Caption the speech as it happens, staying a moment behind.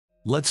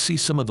Let's see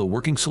some of the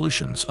working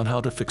solutions on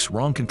how to fix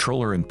wrong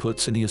controller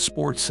inputs in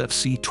eSports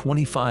FC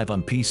 25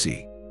 on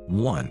PC.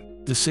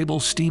 1.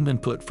 Disable Steam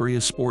input for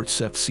eSports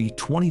FC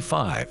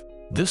 25.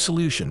 This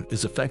solution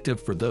is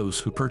effective for those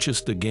who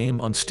purchased the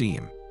game on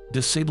Steam.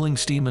 Disabling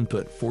Steam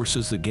input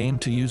forces the game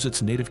to use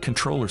its native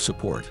controller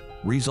support,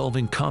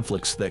 resolving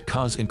conflicts that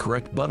cause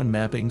incorrect button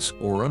mappings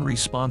or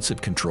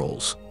unresponsive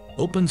controls.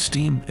 Open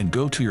Steam and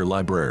go to your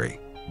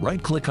library.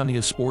 Right-click on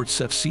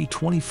eSports FC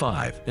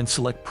 25 and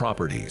select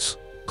Properties.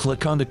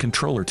 Click on the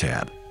Controller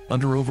tab.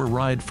 Under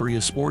Override for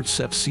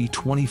eSports FC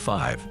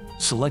 25,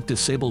 select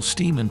Disable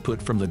Steam Input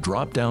from the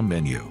drop-down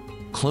menu.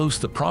 Close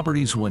the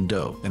Properties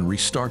window and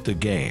restart the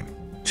game.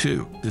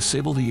 2.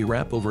 Disable the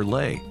eWrap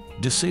overlay.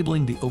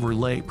 Disabling the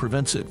overlay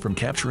prevents it from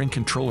capturing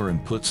controller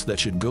inputs that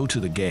should go to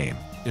the game,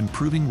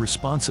 improving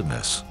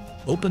responsiveness.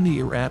 Open the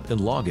eWrap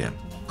and log in.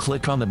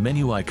 Click on the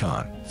menu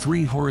icon,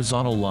 3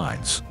 horizontal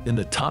lines, in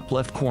the top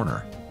left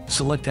corner.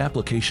 Select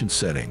Application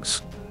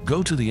Settings.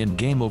 Go to the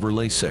In-Game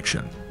Overlay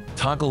section.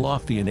 Toggle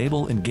off the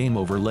Enable In-Game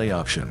Overlay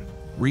option.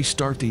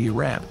 Restart the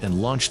eWrap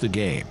and launch the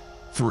game.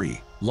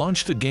 3.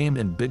 Launch the game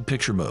in Big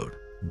Picture mode.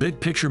 Big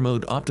Picture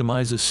mode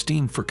optimizes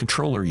Steam for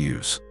controller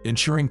use,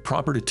 ensuring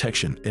proper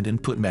detection and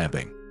input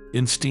mapping.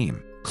 In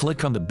Steam,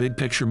 click on the Big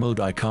Picture mode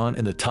icon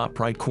in the top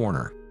right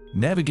corner.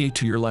 Navigate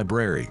to your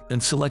library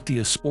and select the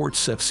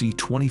eSports FC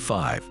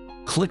 25.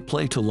 Click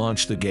Play to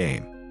launch the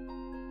game.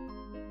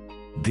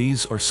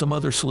 These are some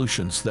other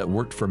solutions that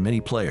worked for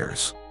many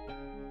players.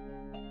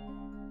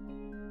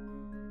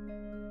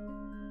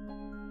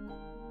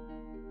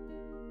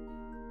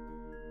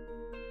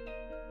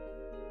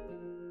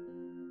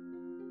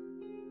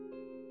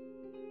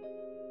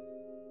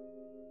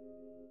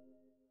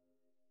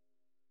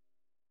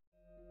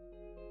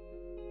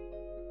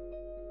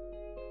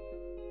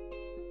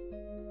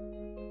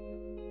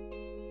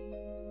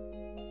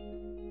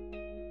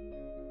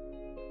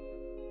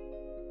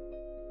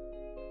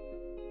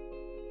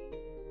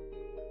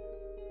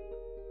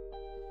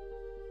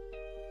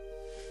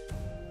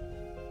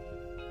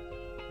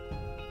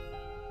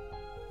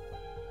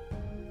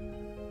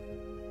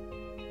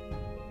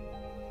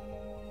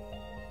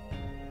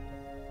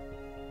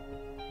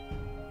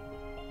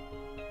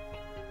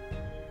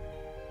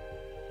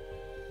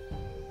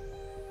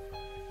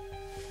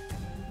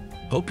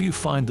 Hope you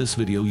find this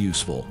video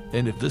useful,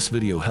 and if this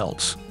video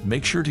helps,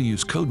 make sure to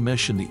use code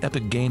MESH in the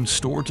Epic Games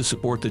Store to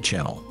support the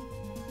channel.